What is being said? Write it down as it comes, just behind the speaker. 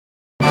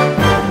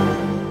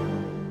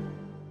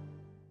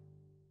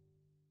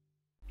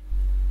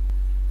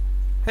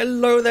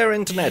Hello there,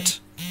 Internet!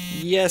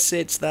 Yes,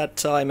 it's that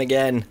time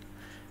again.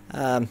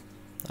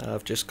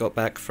 I've just got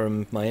back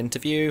from my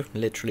interview,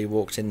 literally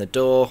walked in the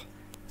door,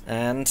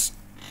 and...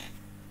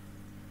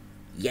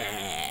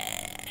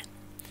 yeah!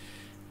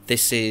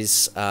 This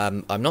is,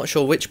 I'm not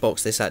sure which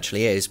box this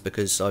actually is,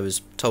 because I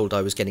was told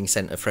I was getting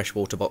sent a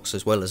freshwater box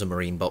as well as a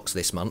marine box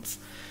this month.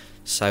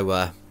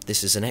 So,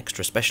 this is an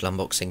extra special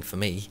unboxing for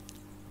me.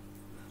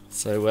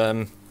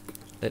 So,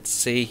 let's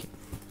see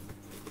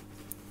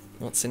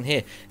what's in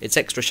here. It's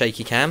extra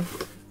shaky cam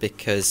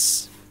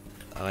because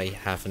I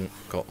haven't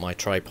got my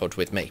tripod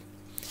with me.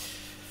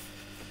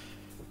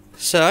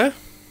 So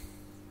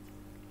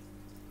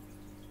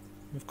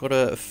we've got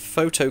a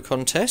photo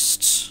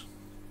contest.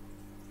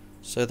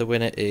 So the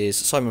winner is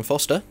Simon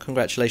Foster.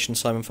 Congratulations,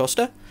 Simon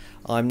Foster.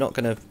 I'm not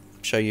going to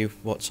show you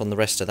what's on the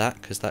rest of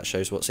that because that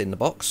shows what's in the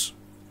box.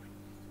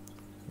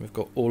 We've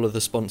got all of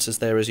the sponsors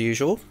there as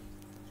usual.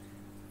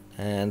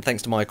 And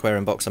thanks to my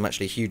Aquarium box, I'm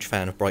actually a huge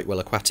fan of Brightwell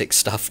Aquatic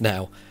stuff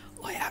now.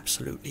 I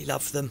absolutely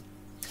love them.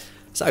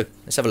 So,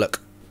 let's have a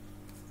look.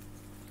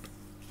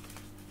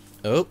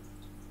 Oh.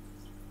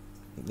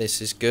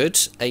 This is good.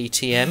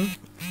 ATM.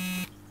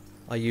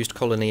 I used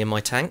Colony in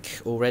my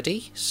tank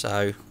already,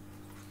 so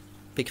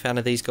big fan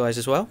of these guys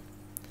as well.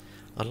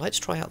 I'd like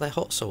to try out their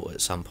hot salt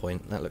at some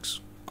point. That looks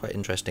quite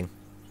interesting.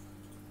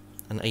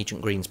 And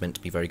Agent Green's meant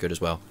to be very good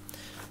as well.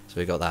 So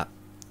we got that.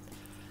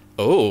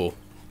 Oh!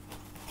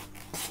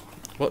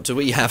 What do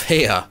we have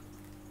here?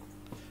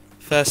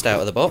 First out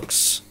of the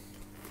box,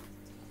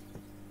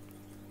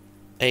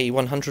 a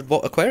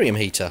 100-watt aquarium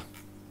heater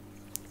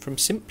from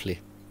Simply.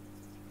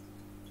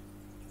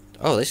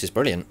 Oh, this is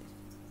brilliant.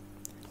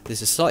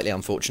 This is slightly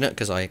unfortunate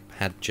because I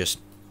had just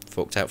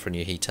forked out for a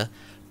new heater.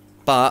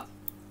 But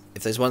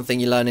if there's one thing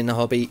you learn in the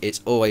hobby,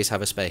 it's always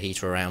have a spare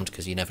heater around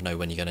because you never know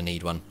when you're going to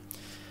need one.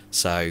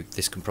 So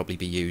this can probably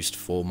be used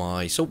for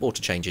my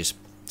saltwater changes.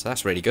 So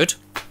that's really good.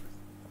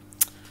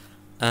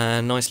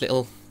 Nice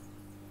little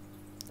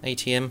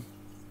ATM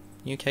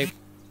UK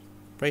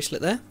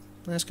bracelet there.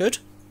 That's good.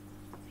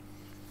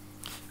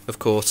 Of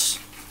course,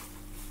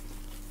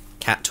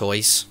 cat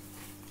toys.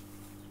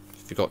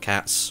 If you've got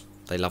cats,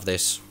 they love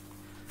this.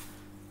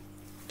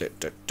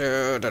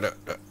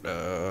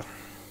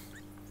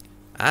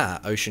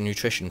 Ocean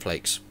Nutrition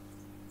Flakes.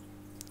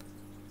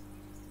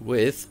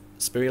 With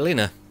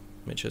spirulina,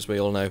 which as we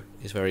all know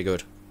is very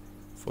good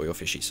for your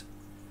fishies.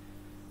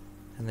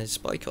 And there's a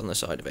spike on the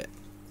side of it.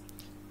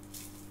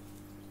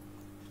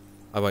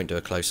 I won't do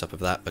a close-up of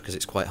that because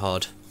it's quite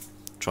hard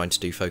trying to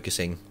do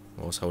focusing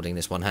whilst holding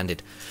this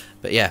one-handed.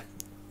 But yeah,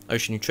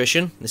 Ocean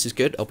Nutrition, this is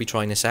good. I'll be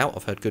trying this out.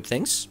 I've heard good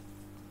things.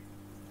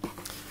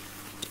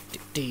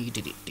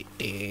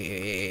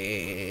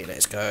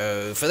 Let's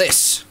go for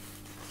this.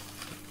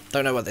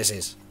 Don't know what this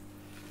is.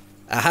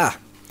 Aha!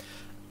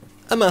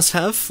 A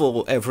must-have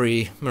for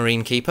every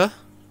marine keeper.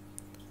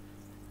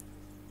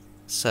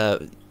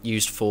 So,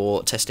 used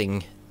for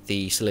testing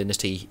the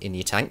salinity in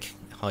your tank,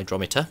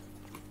 hydrometer.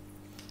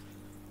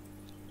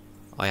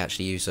 I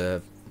actually use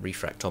a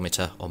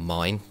refractometer on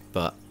mine,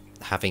 but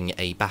having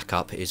a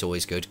backup is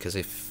always good because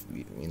if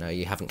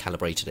you haven't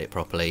calibrated it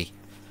properly,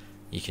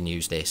 you can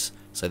use this.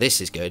 So this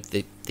is good.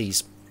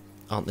 These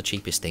aren't the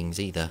cheapest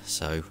things either,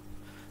 so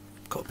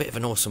got a bit of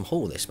an awesome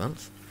haul this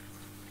month.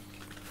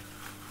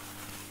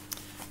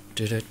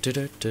 This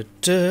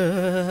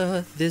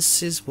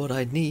is what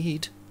I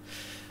need.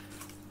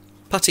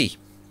 Putty.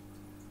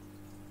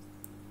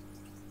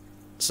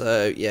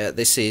 So yeah,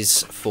 this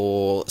is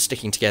for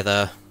sticking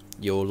together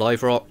your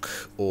live rock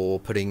or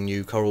putting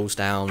new corals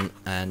down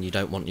and you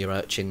don't want your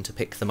urchin to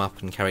pick them up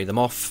and carry them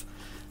off.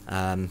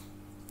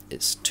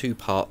 It's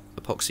 2-part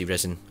epoxy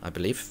resin, I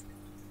believe.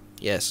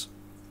 Yes.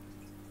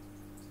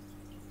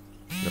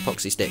 An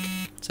epoxy stick.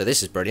 So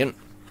this is brilliant.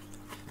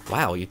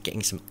 Wow, you're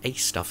getting some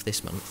ace stuff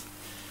this month.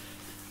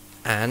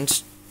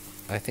 And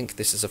I think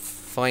this is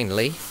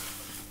finally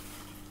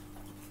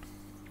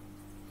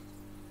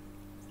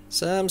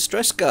some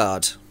stress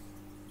guard.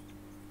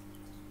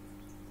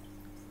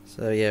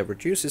 So yeah,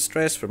 reduces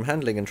stress from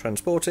handling and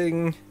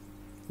transporting.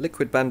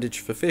 Liquid bandage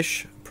for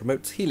fish,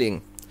 promotes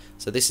healing.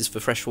 So this is for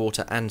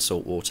freshwater and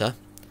saltwater.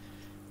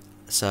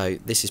 So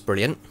this is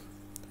brilliant.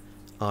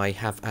 I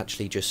have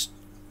actually just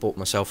bought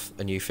myself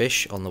a new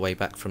fish on the way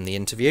back from the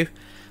interview.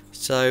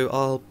 So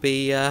I'll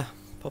be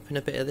popping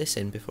a bit of this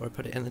in before I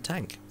put it in the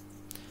tank.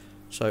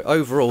 So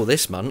overall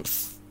this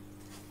month,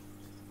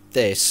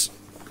 this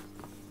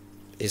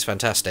is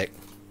fantastic.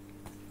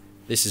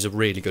 This is a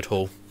really good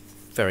haul.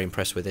 Very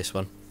impressed with this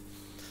one.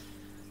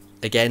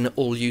 Again,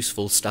 all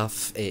useful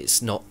stuff.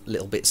 It's not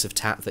little bits of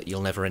tat that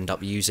you'll never end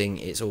up using.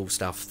 It's all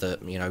stuff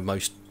that,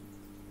 most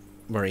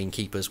marine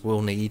keepers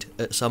will need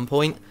at some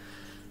point.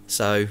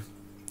 So,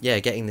 yeah,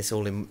 getting this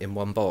all in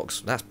one box,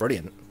 that's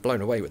brilliant.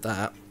 Blown away with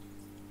that.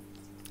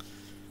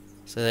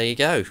 So there you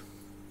go.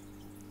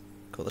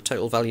 Got the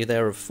total value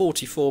there of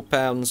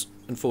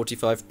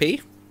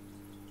 £44.45.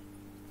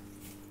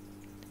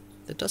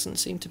 There doesn't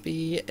seem to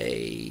be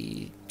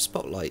a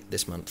spotlight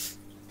this month.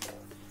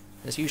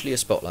 There's usually a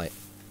spotlight.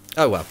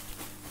 Oh well.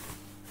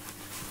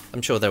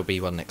 I'm sure there'll be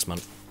one next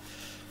month.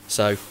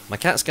 So my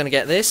cat's going to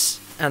get this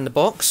and the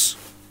box,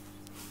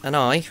 and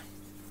I'm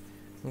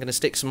going to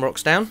stick some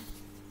rocks down,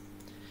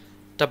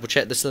 double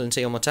check the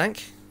salinity on my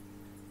tank,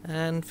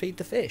 and feed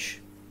the fish.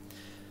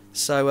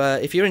 So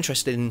if you're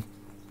interested in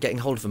getting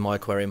hold of a My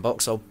Aquarium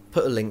box, I'll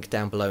put a link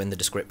down below in the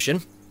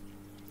description.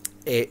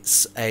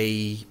 It's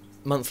a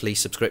monthly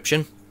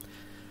subscription.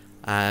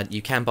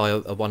 You can buy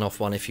a one-off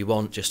one if you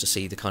want, just to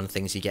see the kind of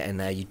things you get in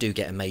there. You do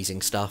get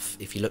amazing stuff.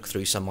 If you look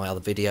through some of my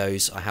other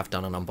videos, I have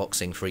done an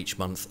unboxing for each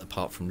month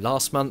apart from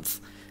last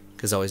month,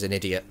 because I was an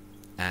idiot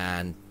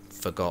and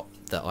forgot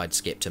that I'd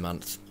skipped a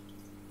month,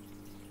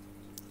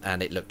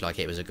 and it looked like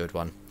it was a good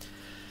one.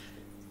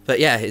 But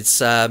yeah, it's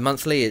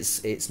monthly.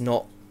 It's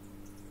not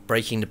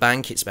breaking the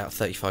bank. It's about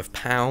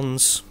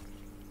 £35.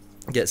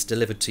 It gets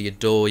delivered to your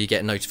door. You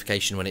get a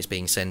notification when it's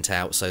being sent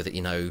out, so that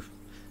you know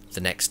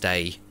the next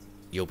day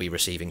you'll be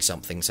receiving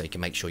something, so you can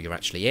make sure you're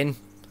actually in.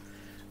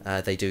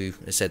 They do,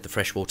 as I said, the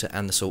freshwater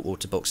and the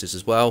saltwater boxes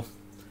as well.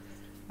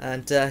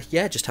 And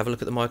yeah, just have a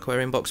look at the My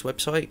Aquarium box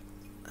website.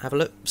 Have a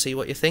look, see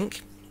what you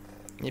think.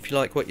 If you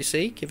like what you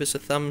see, give us a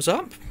thumbs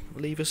up,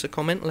 leave us a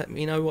comment, let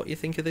me know what you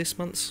think of this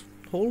month's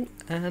haul.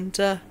 And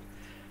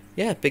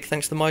yeah, big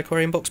thanks to the My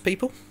Aquarium box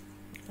people,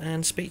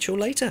 and speak to you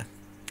all later.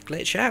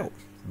 Glitch out.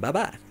 Bye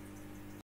bye.